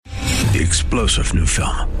The explosive new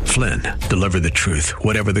film, Flynn, deliver the truth,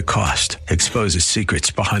 whatever the cost, exposes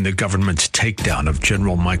secrets behind the government's takedown of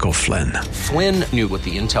General Michael Flynn. Flynn knew what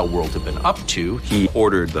the intel world had been up to. He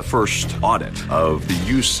ordered the first audit of the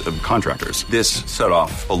use of contractors. This set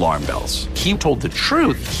off alarm bells. He told the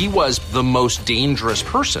truth. He was the most dangerous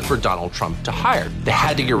person for Donald Trump to hire. They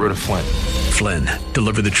had to get rid of Flynn. Flynn,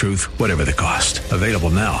 deliver the truth, whatever the cost. Available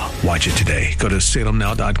now. Watch it today. Go to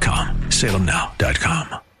salemnow.com.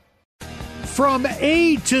 salemnow.com. From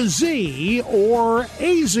A to Z or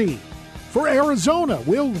AZ for Arizona.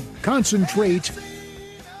 We'll concentrate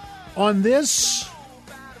on this,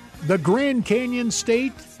 the Grand Canyon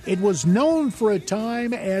State. It was known for a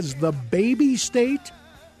time as the baby state,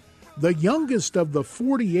 the youngest of the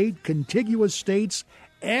 48 contiguous states,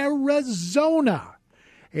 Arizona.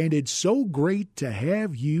 And it's so great to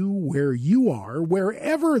have you where you are,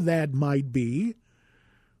 wherever that might be,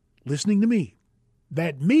 listening to me.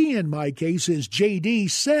 That me, in my case, is J.D.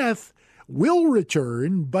 Seth will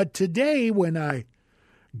return, but today when I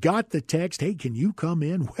got the text, hey, can you come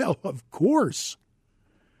in? Well, of course,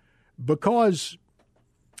 because,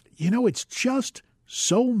 it's just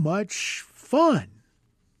so much fun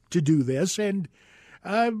to do this, and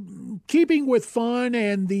keeping with fun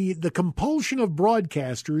and the compulsion of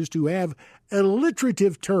broadcasters to have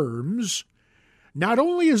alliterative terms, not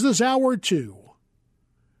only is this hour 2,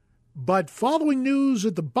 but following news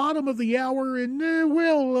at the bottom of the hour in,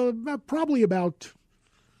 probably about,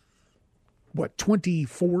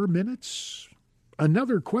 24 minutes?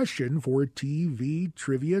 Another question for TV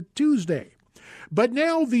Trivia Tuesday. But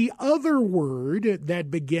now the other word that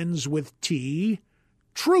begins with T,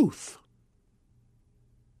 truth.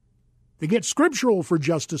 To get scriptural for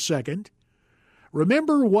just a second,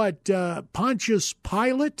 remember what Pontius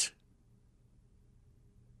Pilate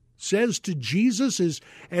says to Jesus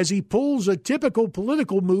as he pulls a typical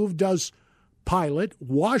political move, does Pilate,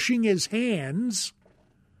 washing his hands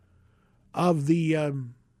of the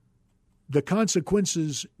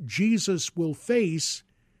consequences Jesus will face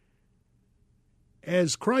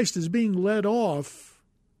as Christ is being led off.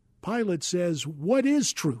 Pilate says, what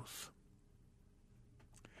is truth?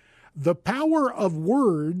 The power of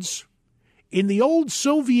words in the old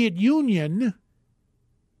Soviet Union,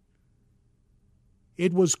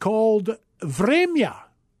 it was called vremya.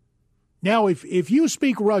 Now, if you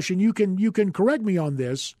speak Russian, you can correct me on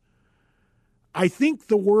this. I think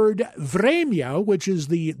the word vremya, which is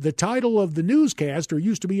the title of the newscast, or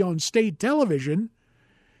used to be on state television,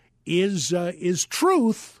 is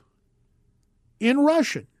truth in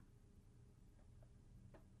Russian.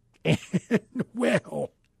 And, well,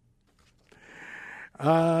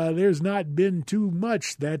 there's not been too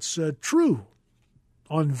much that's true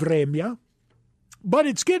on vremya. But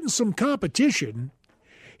it's getting some competition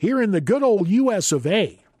here in the good old U.S. of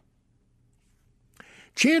A.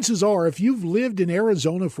 Chances are, if you've lived in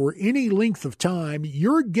Arizona for any length of time,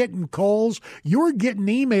 you're getting calls, you're getting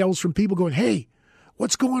emails from people going, hey,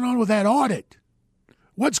 what's going on with that audit?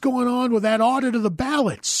 What's going on with that audit of the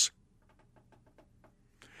ballots?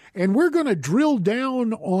 And we're going to drill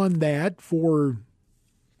down on that for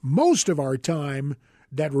most of our time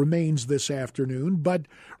that remains this afternoon, but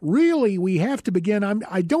really we have to begin.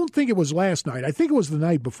 I don't think it was last night. I think it was the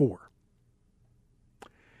night before.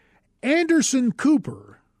 Anderson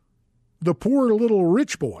Cooper, the poor little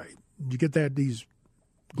rich boy, you get that? He's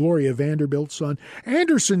Gloria Vanderbilt's son.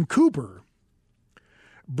 Anderson Cooper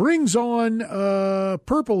brings on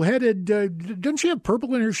purple-headed, doesn't she have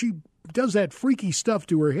purple in her? She does that freaky stuff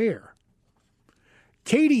to her hair.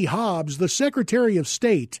 Katie Hobbs, the Secretary of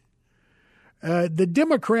State, the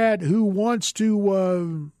Democrat who wants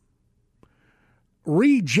to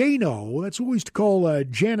re-Jano, that's what we used to call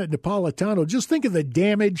Janet Napolitano. Just think of the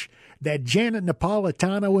damage that Janet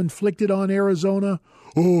Napolitano inflicted on Arizona.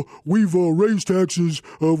 We've raised taxes.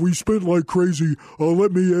 We spent like crazy.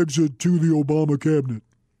 Let me exit to the Obama cabinet.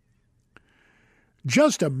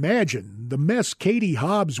 Just imagine the mess Katie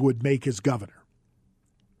Hobbs would make as governor.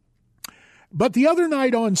 But the other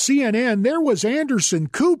night on CNN, there was Anderson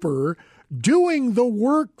Cooper doing the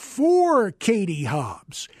work for Katie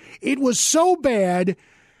Hobbs. It was so bad.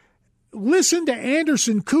 Listen to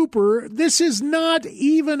Anderson Cooper. This is not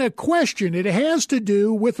even a question. It has to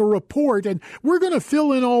do with a report, and we're going to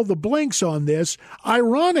fill in all the blanks on this.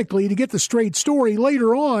 Ironically, to get the straight story,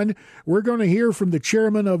 later on, we're going to hear from the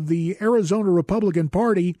chairman of the Arizona Republican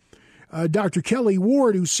Party, Dr. Kelly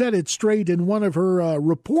Ward, who set it straight in one of her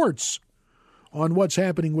reports on what's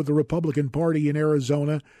happening with the Republican Party in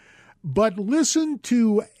Arizona. But listen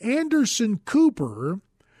to Anderson Cooper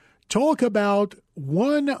talk about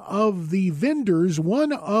one of the vendors,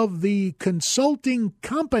 one of the consulting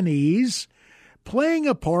companies playing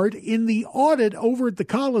a part in the audit over at the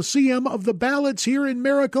Coliseum of the ballots here in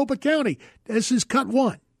Maricopa County. This is cut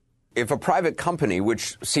one. If a private company,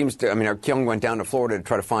 which seems to, our Kyung went down to Florida to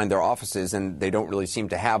try to find their offices, and they don't really seem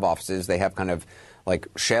to have offices. They have kind of like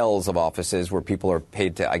shells of offices where people are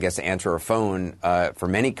paid to, I guess, answer a phone for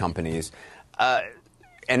many companies.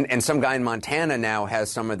 And some guy in Montana now has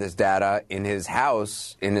some of this data in his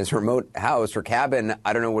house, in his remote house or cabin.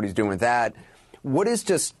 I don't know what he's doing with that. What is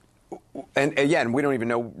just, and again, we don't even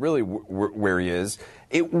know really where he is.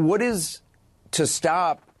 What is to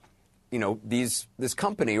stop, this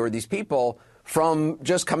company or these people from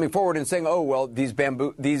just coming forward and saying, oh, well, these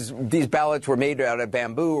ballots were made out of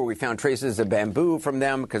bamboo, or we found traces of bamboo from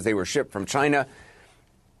them because they were shipped from China.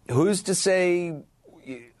 Who's to say,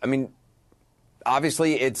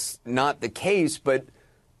 obviously it's not the case, but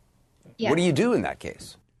What do you do in that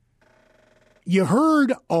case? You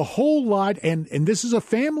heard a whole lot, and this is a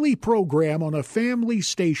family program on a family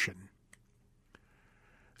station.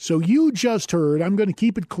 So you just heard, I'm going to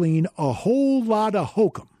keep it clean, a whole lot of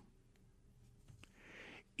hokum.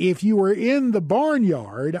 If you were in the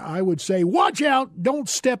barnyard, I would say, watch out, don't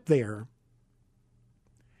step there.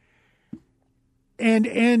 And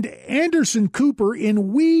Anderson Cooper,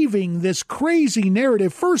 in weaving this crazy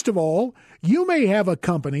narrative, first of all, you may have a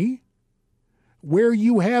company where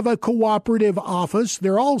you have a cooperative office.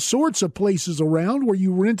 There are all sorts of places around where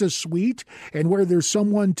you rent a suite and where there's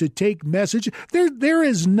someone to take message. There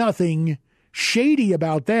is nothing shady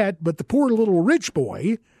about that, but the poor little rich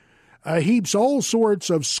boy heaps all sorts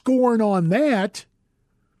of scorn on that.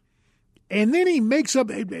 And then he makes up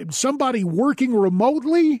somebody working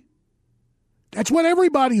remotely. That's what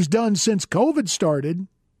everybody's done since COVID started.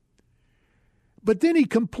 But then he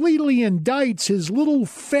completely indicts his little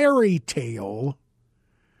fairy tale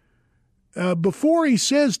before he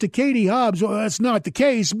says to Katie Hobbs, well, that's not the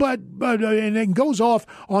case, but and then goes off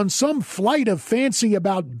on some flight of fancy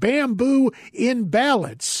about bamboo in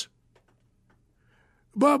ballots.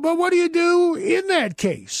 But what do you do in that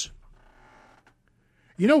case?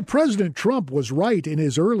 President Trump was right in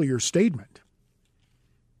his earlier statement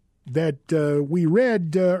that we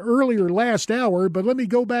read earlier last hour, but let me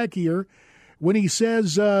go back here. When he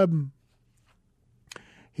says,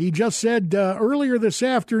 he just said earlier this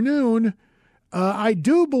afternoon, I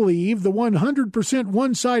do believe the 100%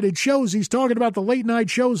 one-sided shows, he's talking about the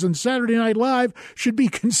late-night shows on Saturday Night Live, should be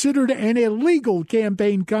considered an illegal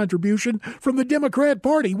campaign contribution from the Democrat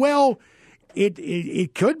Party. Well,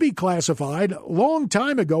 it could be classified. A long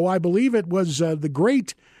time ago, I believe it was the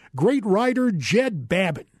great writer Jed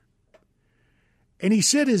Babbitt. And he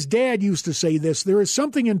said his dad used to say this, there is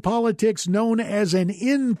something in politics known as an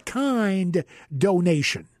in-kind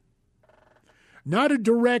donation. Not a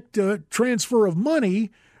direct transfer of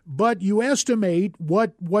money, but you estimate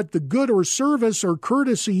what the good or service or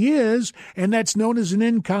courtesy is, and that's known as an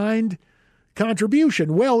in-kind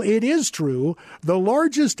contribution. Well, it is true. The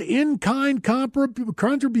largest in-kind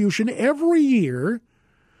contribution every year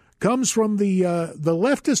comes from the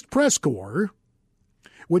leftist press corps,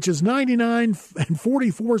 which is 99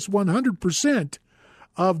 44 100%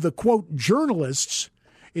 of the, quote, journalists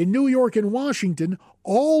in New York and Washington,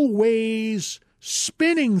 always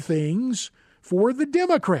spinning things for the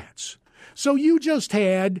Democrats. So you just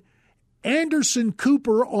had Anderson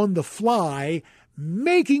Cooper on the fly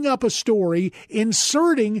making up a story,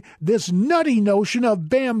 inserting this nutty notion of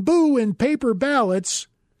bamboo in paper ballots.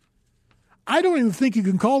 I don't even think you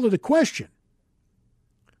can call it a question.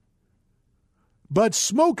 But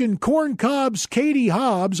smoking corn cobs Katie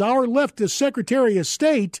Hobbs, our leftist Secretary of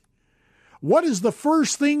State, what is the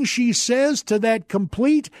first thing she says to that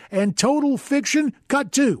complete and total fiction?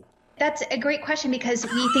 Cut to. That's a great question, because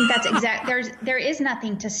we think that's exact. There is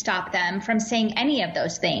nothing to stop them from saying any of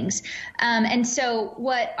those things. And so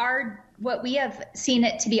what we have seen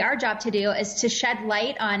it to be our job to do is to shed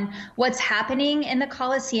light on what's happening in the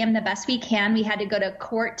Coliseum the best we can. We had to go to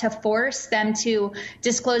court to force them to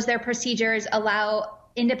disclose their procedures, allow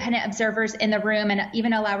independent observers in the room, and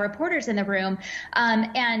even allow reporters in the room.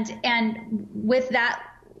 And with that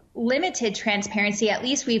limited transparency, at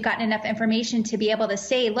least we've gotten enough information to be able to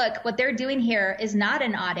say, look, what they're doing here is not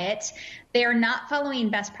an audit. They are not following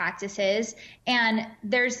best practices, and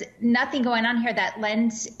there's nothing going on here that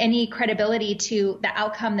lends any credibility to the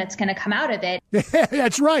outcome that's going to come out of it.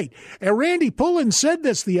 That's right. And Randy Pullen said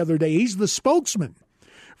this the other day. He's the spokesman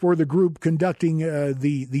for the group conducting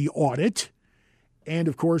the audit, and,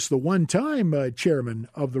 of course, the one-time chairman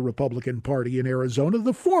of the Republican Party in Arizona,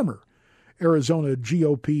 the former Arizona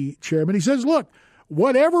GOP chairman. He says, look,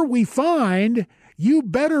 whatever we find, you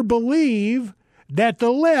better believe that the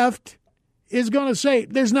left is going to say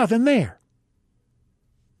there's nothing there.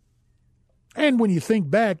 And when you think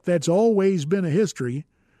back, that's always been a history,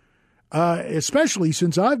 especially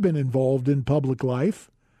since I've been involved in public life.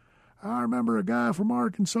 I remember a guy from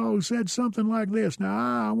Arkansas who said something like this.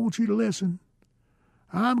 Now, I want you to listen.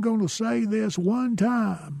 I'm going to say this one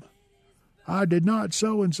time. I did not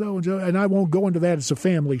so and so and so, and I won't go into that. It's a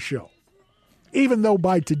family show. Even though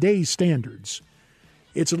by today's standards,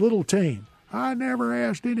 it's a little tame. I never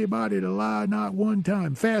asked anybody to lie, not one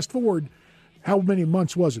time. Fast forward, how many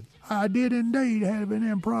months was it? I did indeed have an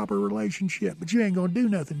improper relationship, but you ain't going to do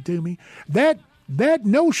nothing to me. That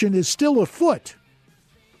notion is still afoot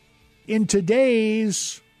in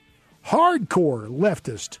today's hardcore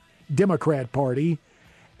leftist Democrat Party,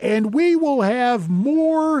 and we will have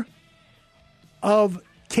more of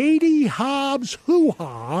Katie Hobbs'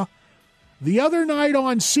 hoo-ha the other night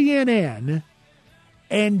on CNN,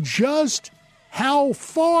 and just how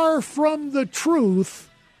far from the truth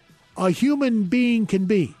a human being can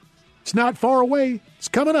be. It's not far away. It's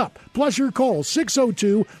coming up. Plus your call,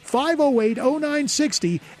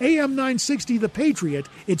 602-508-0960, AM 960 The Patriot.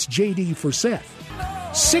 It's J.D. for Seth.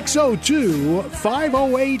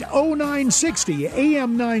 602-508-0960,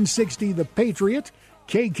 AM 960 The Patriot,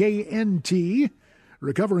 KKNT.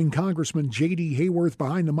 Recovering Congressman J.D. Hayworth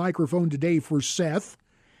behind the microphone today for Seth.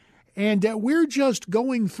 And we're just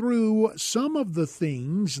going through some of the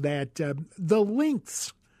things that, the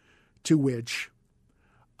lengths to which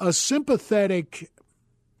a sympathetic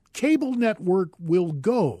cable network will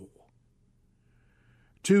go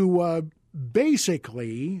to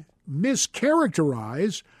basically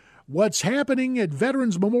mischaracterize what's happening at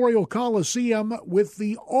Veterans Memorial Coliseum with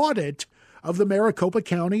the audit of the Maricopa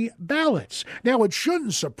County ballots. Now, it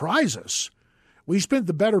shouldn't surprise us. We spent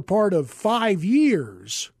the better part of 5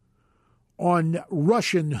 years on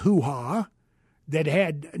Russian hoo-ha that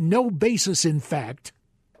had no basis in fact.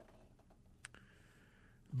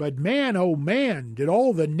 But man, oh man, did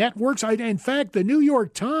all the networks, in fact, the New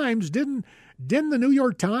York Times, didn't the New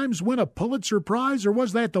York Times win a Pulitzer Prize, or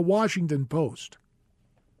was that the Washington Post?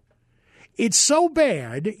 It's so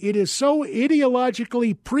bad, it is so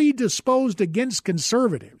ideologically predisposed against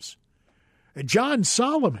conservatives. John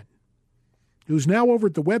Solomon, who's now over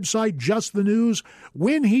at the website Just the News,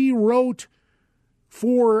 when he wrote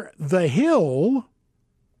for The Hill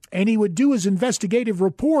and he would do his investigative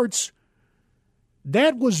reports,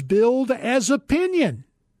 that was billed as opinion.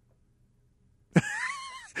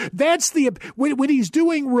 That's when he's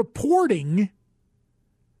doing reporting,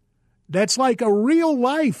 that's like a real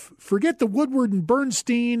life. Forget the Woodward and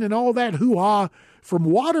Bernstein and all that hoo-ha from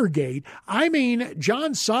Watergate. I mean,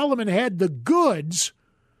 John Solomon had the goods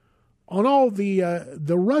on all the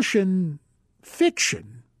Russian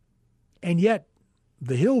fiction, and yet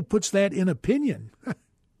The Hill puts that in opinion.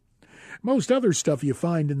 Most other stuff you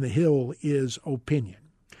find in The Hill is opinion.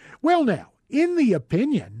 Well, now, in the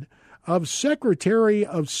opinion of Secretary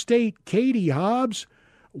of State Katie Hobbs,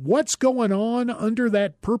 what's going on under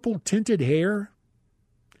that purple-tinted hair?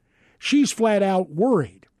 She's flat out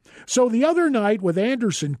worried. So the other night with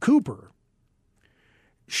Anderson Cooper,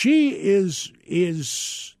 she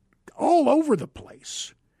is all over the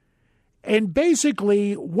place. And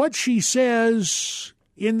basically what she says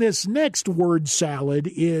in this next word salad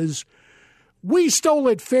is, we stole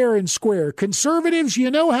it fair and square. Conservatives,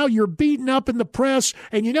 you know how you're beaten up in the press,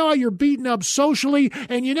 and you know how you're beaten up socially,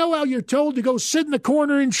 and you know how you're told to go sit in the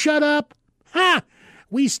corner and shut up? Ha!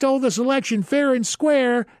 We stole this election fair and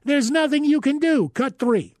square. There's nothing you can do. Cut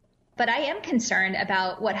 3. But I am concerned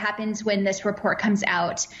about what happens when this report comes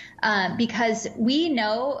out, because we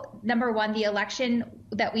know, number one, the election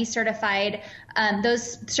that we certified,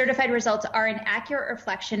 those certified results are an accurate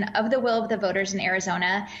reflection of the will of the voters in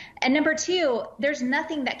Arizona. And number two, there's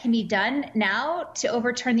nothing that can be done now to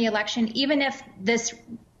overturn the election, even if this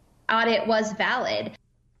audit was valid.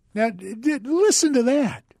 Now, listen to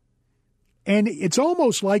that. And it's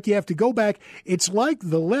almost like you have to go back. It's like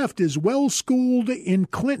the left is well-schooled in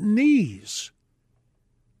Clintonese.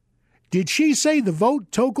 Did she say the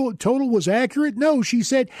vote total was accurate? No, she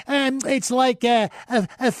said it's like a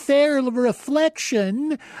fair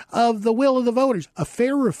reflection of the will of the voters. A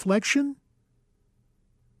fair reflection?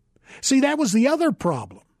 See, that was the other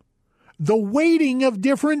problem. The weighting of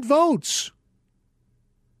different votes.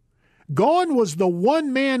 Gone was the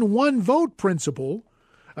one-man, one-vote principle,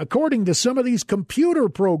 according to some of these computer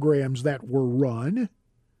programs that were run.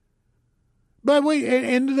 But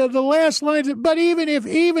the last line, but even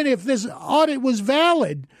if this audit was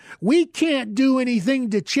valid, we can't do anything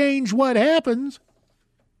to change what happens.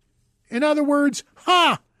 In other words,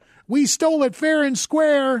 we stole it fair and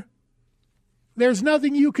square. There's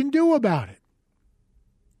nothing you can do about it.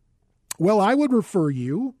 Well, I would refer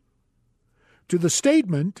you to the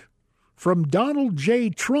statement from Donald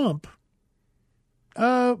J. Trump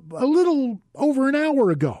a little over an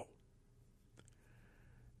hour ago,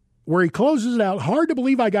 where he closes it out. Hard to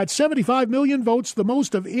believe I got 75 million votes, the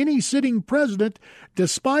most of any sitting president,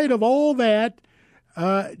 despite of all that,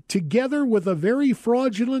 together with a very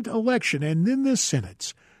fraudulent election. And then this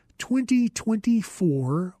sentence,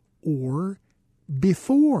 2024 or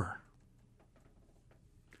before.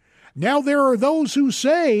 Now, there are those who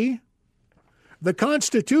say the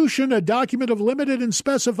Constitution, a document of limited and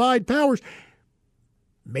specified powers,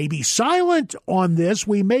 may be silent on this.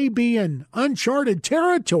 We may be in uncharted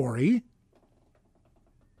territory.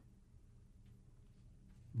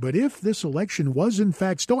 But if this election was in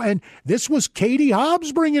fact stolen, and this was Katie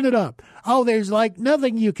Hobbs bringing it up, there's like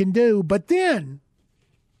nothing you can do. But then,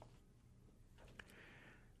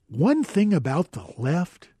 one thing about the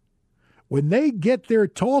left, when they get their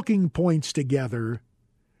talking points together,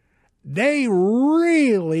 they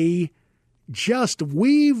really just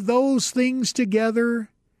weave those things together.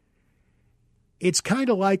 It's kind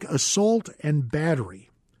of like assault and battery.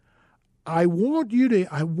 I want you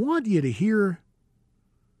to hear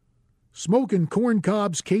Smoking Corn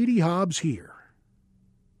Cob's Katie Hobbs here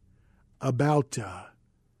about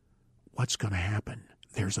what's going to happen.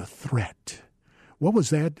 There's a threat. What was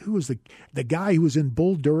that? Who was the guy who was in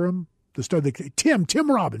Bull Durham?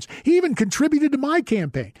 Tim Robbins. He even contributed to my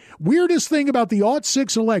campaign. Weirdest thing about the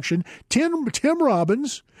 2006 election, Tim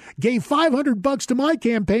Robbins gave $500 to my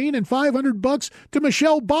campaign and $500 to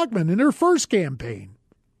Michelle Bachmann in her first campaign.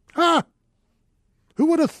 Who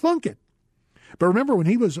would have thunk it? But remember when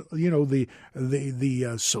he was, the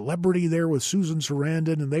celebrity there with Susan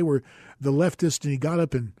Sarandon, and they were the leftist, and he got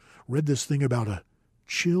up and read this thing about a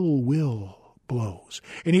chill will blows.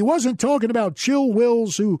 And he wasn't talking about Chill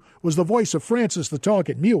Wills, who was the voice of Francis the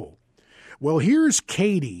Talking Mule. Well, here's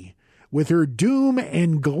Katie with her doom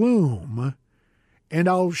and gloom, and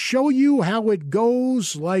I'll show you how it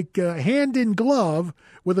goes like hand in glove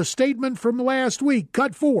with a statement from last week.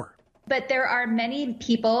 Cut 4. But there are many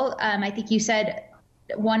people, I think you said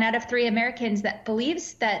 1 out of 3 Americans, that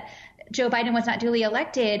believes that Joe Biden was not duly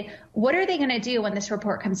elected. What are they going to do when this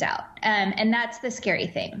report comes out? And that's the scary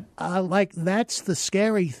thing. That's the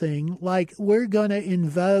scary thing. Like, we're going to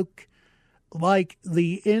invoke,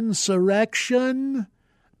 the insurrection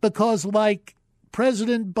because,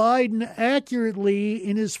 President Biden accurately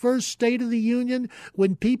in his first State of the Union,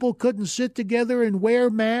 when people couldn't sit together and wear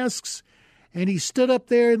masks, and he stood up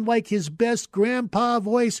there in, his best grandpa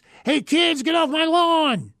voice, "Hey, kids, get off my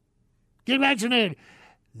lawn! Get vaccinated!"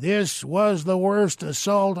 This was the worst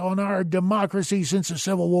assault on our democracy since the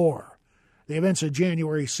Civil War, the events of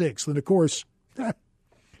January 6th. And, of course,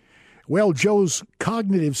 Joe's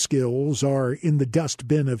cognitive skills are in the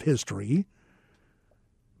dustbin of history.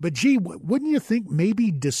 But, gee, wouldn't you think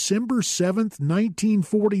maybe December 7th,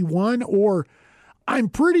 1941, or I'm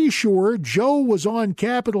pretty sure Joe was on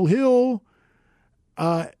Capitol Hill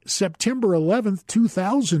September 11th,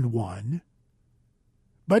 2001.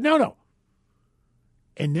 But no.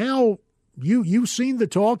 And now you've seen the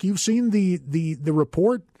talk, you've seen the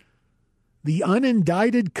report, the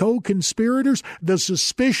unindicted co-conspirators, the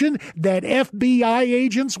suspicion that FBI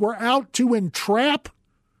agents were out to entrap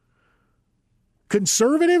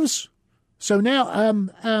conservatives. So now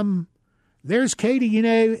there's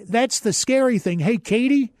Katie, that's the scary thing. Hey,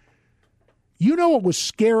 Katie, you know what was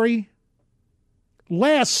scary?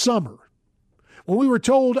 Last summer, when we were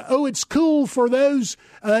told, it's cool for those,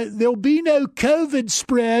 there'll be no COVID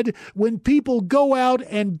spread when people go out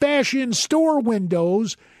and bash in store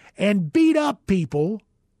windows and beat up people.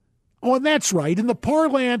 Oh, and that's right. In the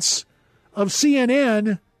parlance of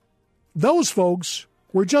CNN, those folks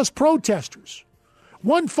were just protesters.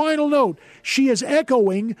 One final note. She is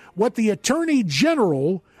echoing what the Attorney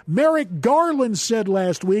General, Merrick Garland, said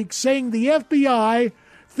last week, saying the FBI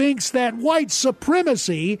thinks that white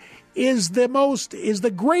supremacy is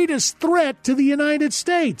the greatest threat to the United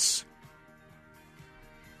States.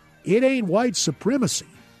 It ain't white supremacy.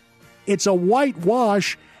 It's a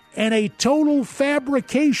whitewash and a total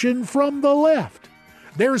fabrication from the left.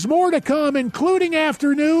 There's more to come, including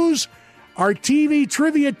after news, our TV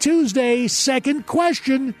Trivia Tuesday second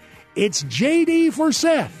question. It's JD for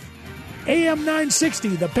Seth. AM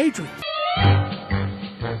 960, The Patriot.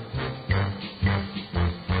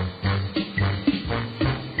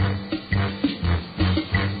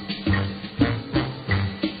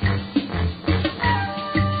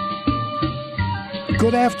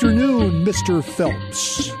 Good afternoon, Mr.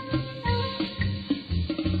 Phelps.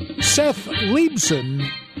 Seth Leibson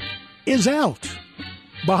is out.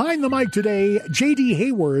 Behind the mic today, J.D.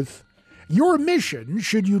 Hayworth. Your mission,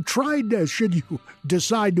 should you decide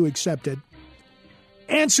to accept it,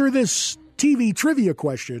 answer this TV trivia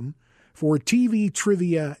question for TV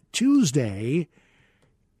Trivia Tuesday.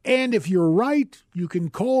 And if you're right, you can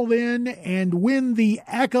call in and win the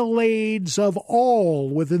accolades of all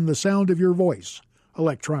within the sound of your voice,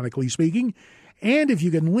 electronically speaking. And if you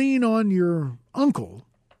can lean on your uncle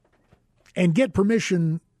and get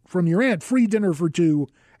permission from your aunt, free dinner for two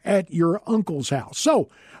at your uncle's house. So,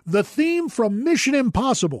 the theme from Mission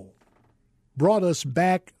Impossible brought us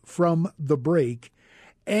back from the break.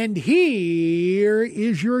 And here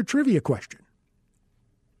is your trivia question.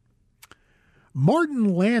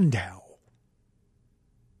 Martin Landau,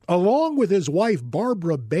 along with his wife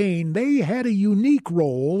Barbara Bain, they had a unique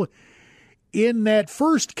role in that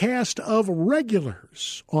first cast of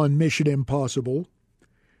regulars on Mission Impossible.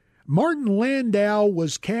 Martin Landau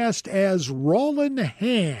was cast as Roland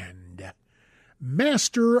Hand,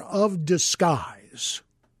 Master of Disguise.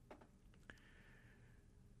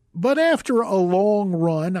 But after a long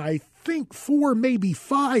run, I think 4, maybe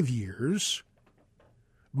 5 years,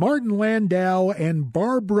 Martin Landau and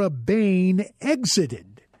Barbara Bain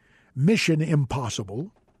exited Mission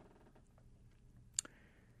Impossible,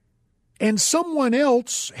 and someone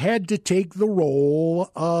else had to take the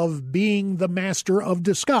role of being the Master of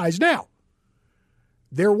Disguise. Now,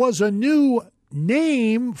 there was a new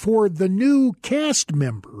name for the new cast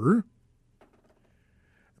member,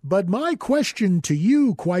 but my question to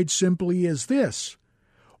you, quite simply, is this.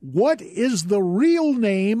 What is the real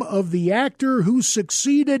name of the actor who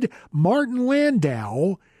succeeded Martin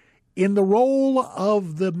Landau in the role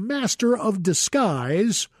of the Master of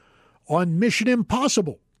Disguise on Mission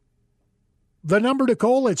Impossible? The number to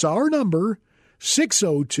call, it's our number,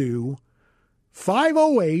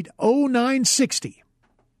 602-508-0960.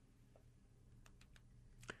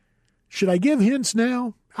 Should I give hints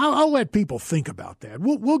now? I'll let people think about that.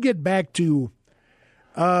 We'll get back to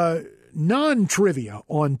non-trivia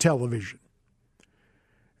on television.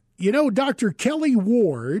 You know, Dr. Kelly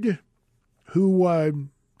Ward, who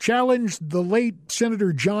challenged the late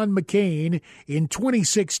Senator John McCain in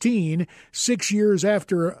 2016, 6 years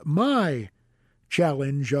after my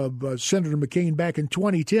challenge of Senator McCain back in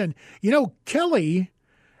 2010. You know, Kelly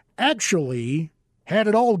actually had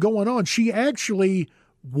it all going on. She actually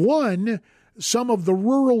won some of the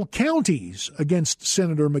rural counties against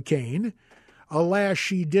Senator McCain. Alas,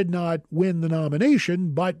 she did not win the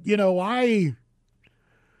nomination, but, you know, I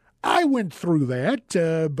went through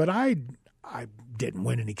that, but I didn't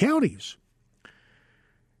win any counties.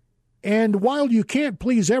 And while you can't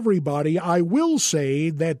please everybody, I will say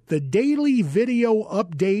that the daily video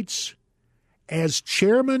updates as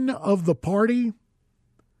chairman of the party,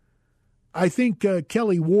 I think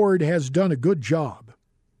Kelly Ward has done a good job.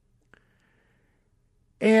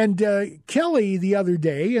 And Kelly, the other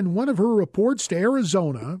day, in one of her reports to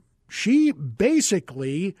Arizona, she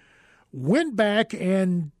basically went back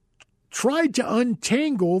and tried to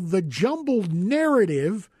untangle the jumbled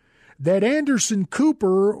narrative that Anderson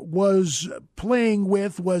Cooper was playing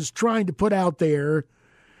with, was trying to put out there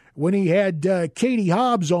when he had Katie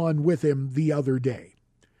Hobbs on with him the other day.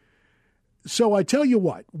 So I tell you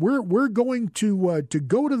what, we're going to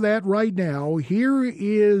go to that right now. Here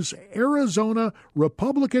is Arizona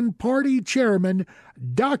Republican Party Chairman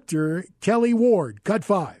Dr. Kelly Ward. Cut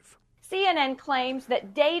 5. CNN claims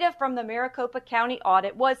that data from the Maricopa County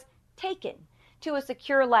audit was taken to a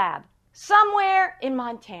secure lab somewhere in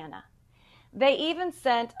Montana. They even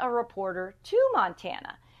sent a reporter to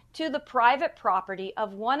Montana, to the private property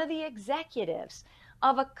of one of the executives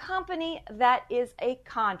of a company that is a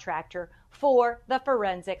contractor for the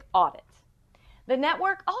forensic audit. The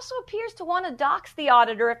network also appears to want to dox the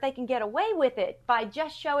auditor if they can get away with it by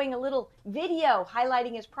just showing a little video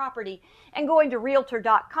highlighting his property and going to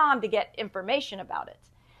Realtor.com to get information about it.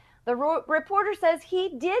 The reporter says he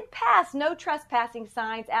did pass no trespassing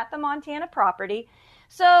signs at the Montana property,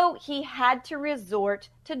 so he had to resort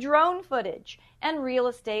to drone footage and real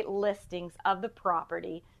estate listings of the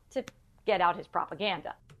property to get out his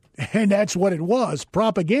propaganda. And that's what it was,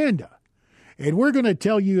 propaganda. And we're going to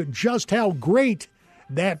tell you just how great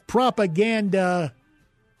that propaganda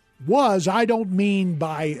was. I don't mean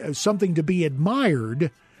by something to be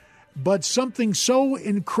admired, but something so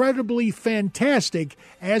incredibly fantastic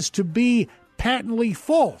as to be patently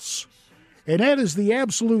false. And that is the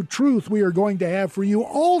absolute truth we are going to have for you.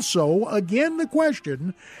 Also, again, the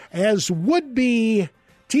question, as would-be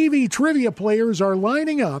TV trivia players are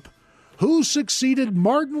lining up, who succeeded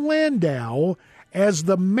Martin Landau as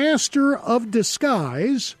the Master of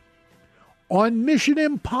Disguise on Mission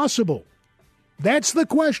Impossible? That's the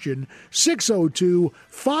question.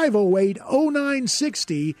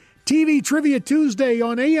 602-508-0960. TV Trivia Tuesday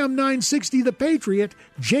on AM 960 The Patriot.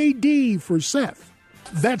 JD for Seth.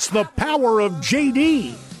 That's the power of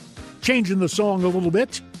JD. Changing the song a little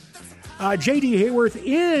bit. JD Hayworth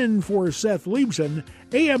in for Seth Leibson.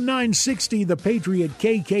 AM 960 The Patriot,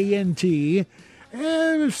 KKNT.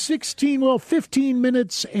 15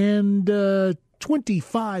 minutes and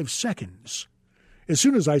 25 seconds. As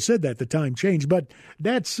soon as I said that, the time changed. But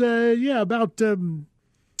that's,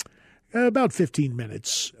 about 15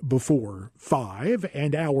 minutes before 5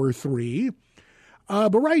 and hour 3.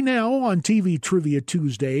 But right now on TV Trivia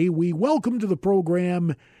Tuesday, we welcome to the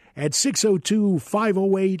program at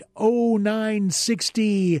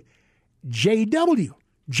 602-508-0960 JW.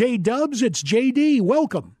 J-Dubs, it's JD.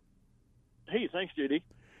 Welcome. Hey, thanks, JD.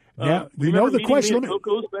 Now, you know the question.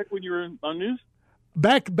 Coco's back when you were on news?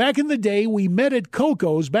 Back in the day, we met at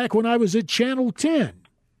Coco's back when I was at Channel 10.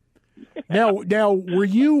 Now, were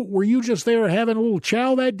you just there having a little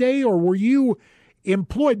chow that day, or were you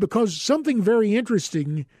employed? Because something very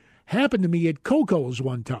interesting happened to me at Coco's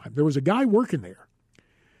one time. There was a guy working there.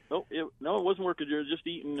 No, it wasn't working. You were just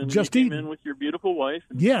eating, and just you eating. Came in with your beautiful wife.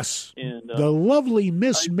 Yes, and the lovely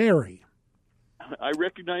Miss Mary. I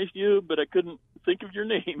recognized you, but I couldn't think of your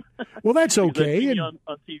name. Well, that's okay. I seen you on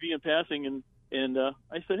TV in passing, and I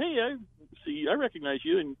said, "Hey, I recognize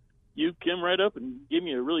you," and you came right up and gave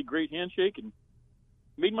me a really great handshake and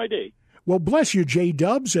made my day. Well, bless you,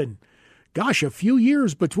 J-Dubs, and gosh, a few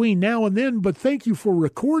years between now and then, but thank you for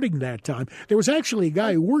recording that time. There was actually a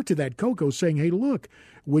guy who worked at that Coco saying, "Hey, look,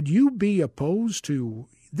 would you be opposed to..."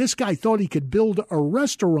 This guy thought he could build a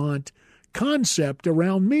restaurant concept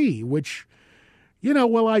around me, which,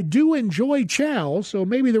 well, I do enjoy chow, so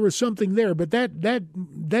maybe there was something there, but that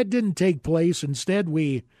didn't take place. Instead,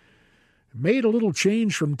 we made a little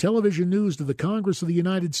change from television news to the Congress of the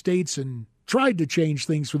United States and tried to change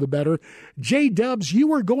things for the better. J-Dubs,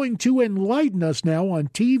 you are going to enlighten us now on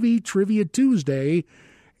TV Trivia Tuesday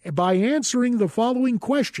by answering the following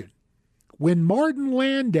question. When Martin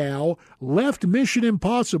Landau left Mission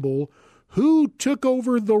Impossible, who took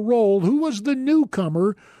over the role? Who was the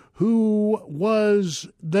newcomer who was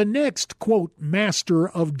the next, quote, master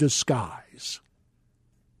of disguise?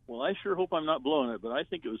 Well, I sure hope I'm not blowing it, but I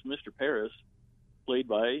think it was Mr. Paris, played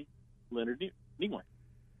by Leonard Nimoy.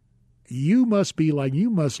 You must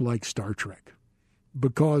like Star Trek,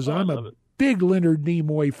 because I'm a big Leonard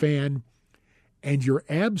Nimoy fan, and you're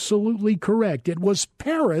absolutely correct. It was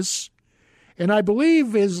Paris, and I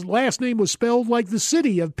believe his last name was spelled like the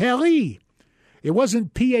city of Paris. It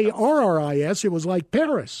wasn't P-A-R-R-I-S. It was like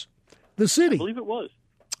Paris, the city. I believe it was.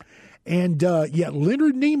 And,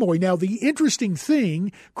 Leonard Nimoy. Now, the interesting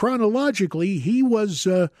thing, chronologically, he was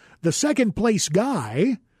the second-place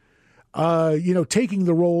guy, taking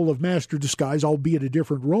the role of Master Disguise, albeit a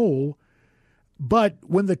different role. But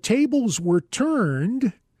when the tables were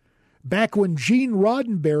turned, back when Gene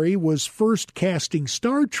Roddenberry was first casting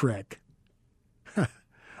Star Trek,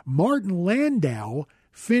 Martin Landau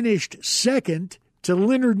finished second to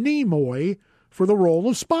Leonard Nimoy for the role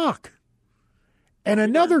of Spock. And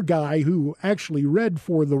another guy who actually read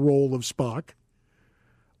for the role of Spock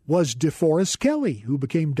was DeForest Kelley, who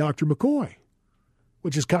became Dr. McCoy,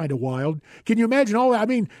 which is kind of wild. Can you imagine all that? I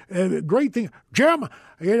mean, great thing. Jim,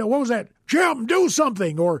 what was that? Jim, do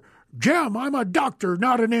something. Or, Jim, I'm a doctor,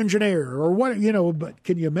 not an engineer. Or what, but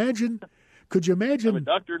can you imagine? Could you imagine? I'm a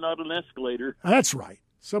doctor, not an escalator. That's right.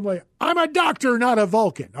 Somebody, I'm a doctor, not a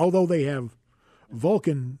Vulcan, although they have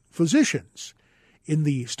Vulcan physicians in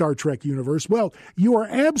the Star Trek universe. Well, you are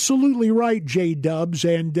absolutely right, J-Dubs,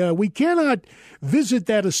 and we cannot visit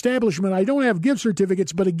that establishment. I don't have gift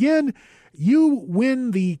certificates, but again, you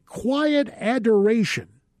win the quiet adoration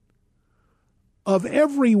of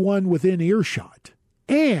everyone within earshot.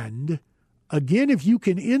 And, again, if you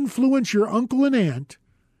can influence your uncle and aunt,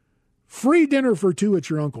 free dinner for two at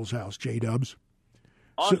your uncle's house, J-Dubs.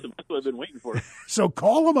 Awesome. That's what I've been waiting for. So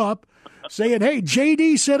call them up saying, hey,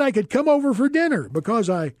 JD said I could come over for dinner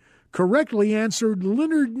because I correctly answered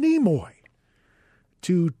Leonard Nimoy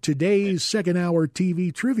to today's second-hour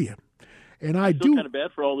TV trivia. And I feel kind of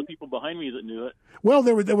bad for all the people behind me that knew it. Well,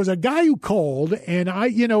 there was a guy who called, and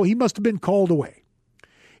he must have been called away.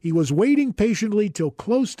 He was waiting patiently till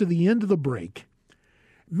close to the end of the break.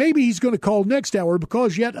 Maybe he's going to call next hour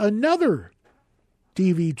because yet another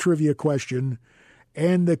TV trivia question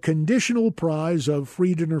and the conditional prize of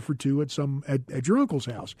free dinner for two at your uncle's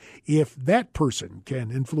house, if that person can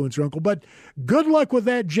influence your uncle. But good luck with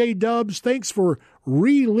that, J-Dubs. Thanks for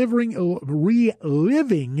reliving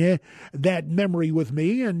that memory with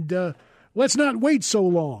me. And let's not wait so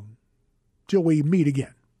long till we meet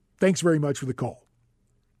again. Thanks very much for the call.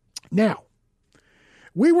 Now,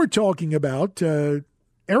 we were talking about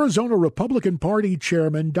Arizona Republican Party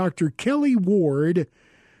Chairman Dr. Kelly Ward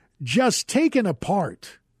just taking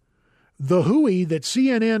apart the hooey that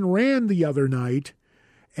CNN ran the other night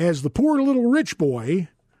as the poor little rich boy,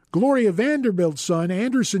 Gloria Vanderbilt's son,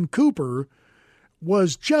 Anderson Cooper,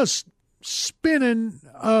 was just spinning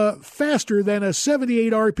faster than a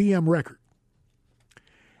 78 RPM record.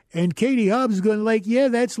 And Katie Hobbs is going like, yeah,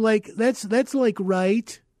 that's like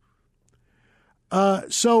right.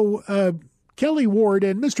 So Kelly Ward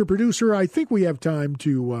and Mr. Producer, I think we have time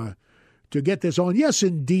to get this on. Yes,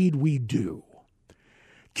 indeed we do.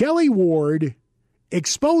 Kelly Ward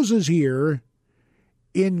exposes here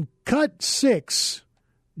in Cut 6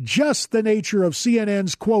 just the nature of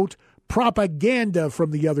CNN's, quote, propaganda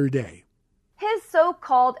from the other day. His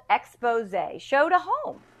so-called expose showed a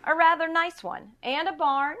home, a rather nice one, and a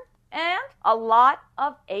barn, and a lot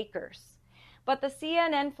of acres. But the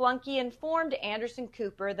CNN flunky informed Anderson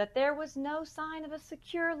Cooper that there was no sign of a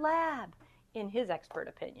secure lab, in his expert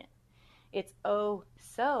opinion. It's oh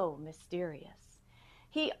so mysterious.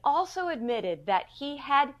 He also admitted that he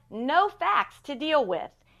had no facts to deal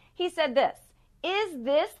with. He said this, "Is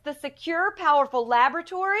this the secure, powerful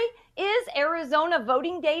laboratory? Is Arizona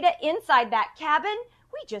voting data inside that cabin?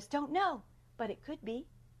 We just don't know, but it could be."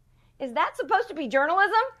 Is that supposed to be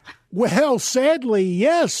journalism? Well, sadly,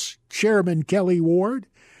 yes, Chairman Kelly Ward.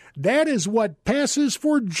 That is what passes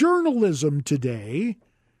for journalism today.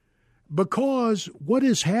 Because what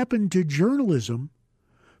has happened to journalism,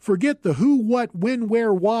 forget the who, what, when,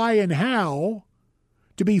 where, why, and how,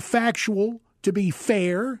 to be factual, to be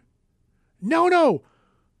fair. No.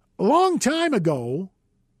 A long time ago,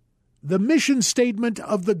 the mission statement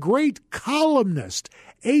of the great columnist,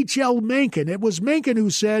 H.L. Mencken. It was Mencken who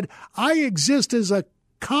said, "I exist as a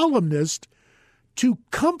columnist to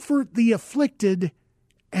comfort the afflicted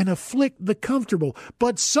and afflict the comfortable."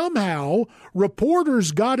 But somehow,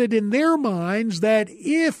 reporters got it in their minds that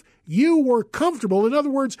if you were comfortable, in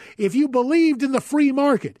other words, if you believed in the free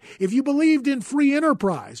market, if you believed in free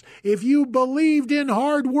enterprise, if you believed in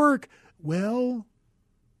hard work, well,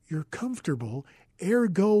 you're comfortable.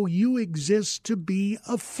 Ergo, you exist to be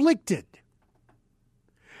afflicted.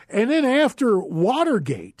 And then after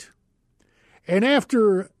Watergate, and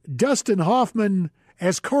after Dustin Hoffman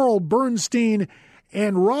as Carl Bernstein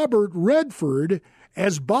and Robert Redford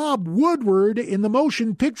as Bob Woodward in the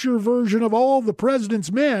motion picture version of All the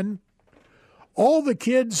President's Men, all the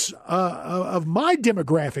kids of my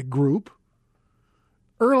demographic group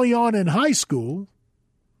early on in high school,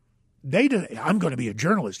 I'm going to be a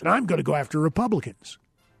journalist, and I'm going to go after Republicans.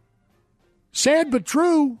 Sad but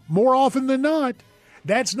true, more often than not.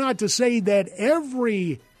 That's not to say that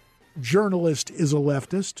every journalist is a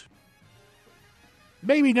leftist.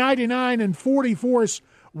 Maybe 99 and 44th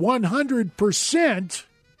 100%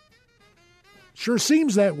 sure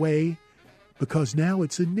seems that way because now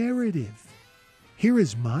it's a narrative. Here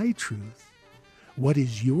is my truth. What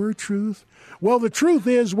is your truth? Well, the truth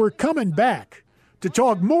is we're coming back to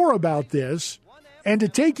talk more about this and to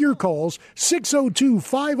take your calls,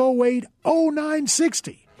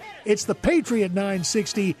 602-508-0960. It's the Patriot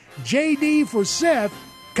 960, JD for Seth.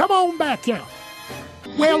 Come on back out.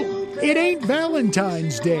 Well, it ain't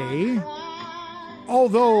Valentine's Day,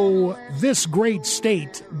 although this great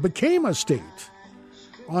state became a state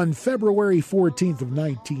on February 14th of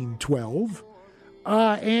 1912.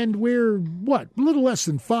 And we're, a little less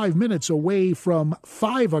than 5 minutes away from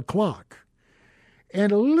 5 o'clock.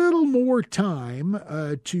 And a little more time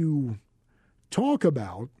to talk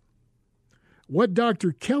about what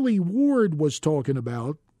Dr. Kelly Ward was talking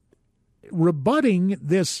about, rebutting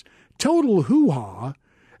this total hoo-ha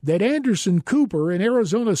that Anderson Cooper and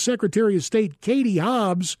Arizona Secretary of State Katie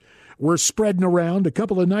Hobbs were spreading around a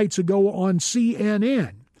couple of nights ago on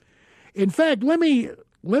CNN. In fact, let me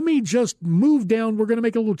just move down. We're going to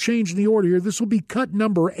make a little change in the order here. This will be cut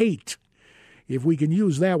number 8. If we can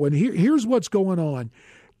use that one. Here's what's going on.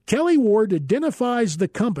 Kelly Ward identifies the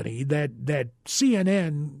company that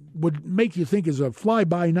CNN would make you think is a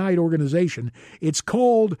fly-by-night organization. It's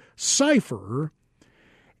called Cipher.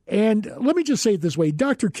 And let me just say it this way.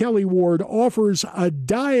 Dr. Kelly Ward offers a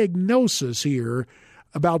diagnosis here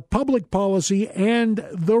about public policy and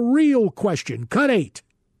the real question. Cut 8.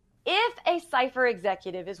 If a Cipher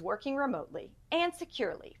executive is working remotely and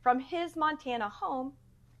securely from his Montana home,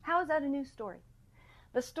 how is that a news story?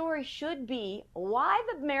 The story should be why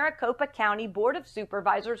the Maricopa County Board of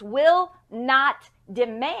Supervisors will not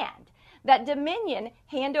demand that Dominion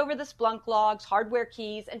hand over the Splunk logs, hardware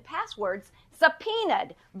keys, and passwords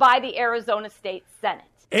subpoenaed by the Arizona State Senate.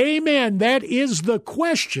 Amen. That is the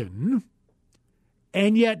question.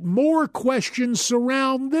 And yet more questions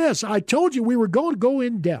surround this. I told you we were going to go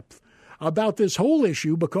in depth about this whole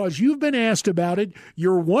issue because you've been asked about it.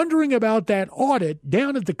 You're wondering about that audit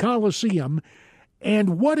down at the Coliseum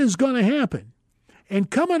and what is going to happen. And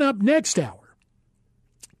coming up next hour,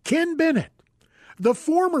 Ken Bennett, the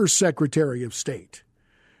former Secretary of State,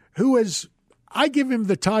 who is, I give him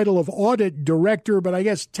the title of Audit Director, but I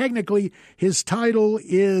guess technically his title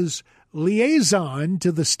is Liaison to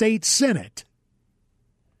the State Senate.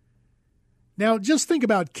 Now, just think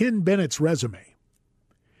about Ken Bennett's resume.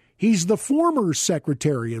 He's the former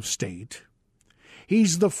Secretary of State.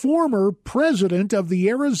 He's the former president of the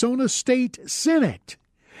Arizona State Senate.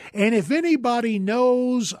 And if anybody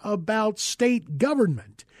knows about state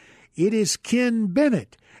government, it is Ken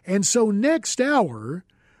Bennett. And so next hour,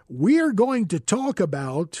 we are going to talk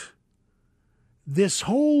about this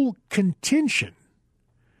whole contention,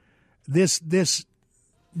 this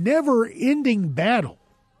never-ending battle,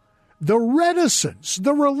 the reticence,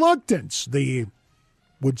 the reluctance,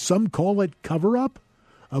 would some call it cover-up,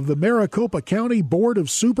 of the Maricopa County Board of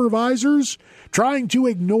Supervisors trying to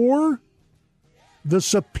ignore the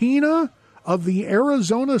subpoena of the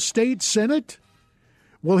Arizona State Senate?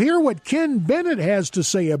 We'll hear what Ken Bennett has to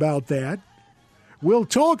say about that. We'll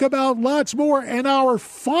talk about lots more, and our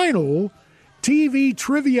final TV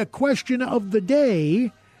trivia question of the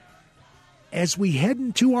day as we head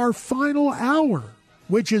into our final hour,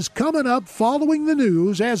 which is coming up following the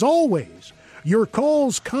news, as always. Your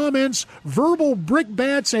calls, comments, verbal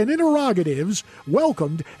brickbats, and interrogatives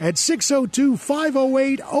welcomed at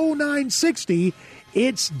 602-508-0960.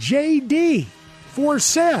 It's JD for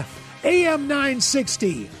Seth, AM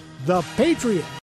 960, The Patriot.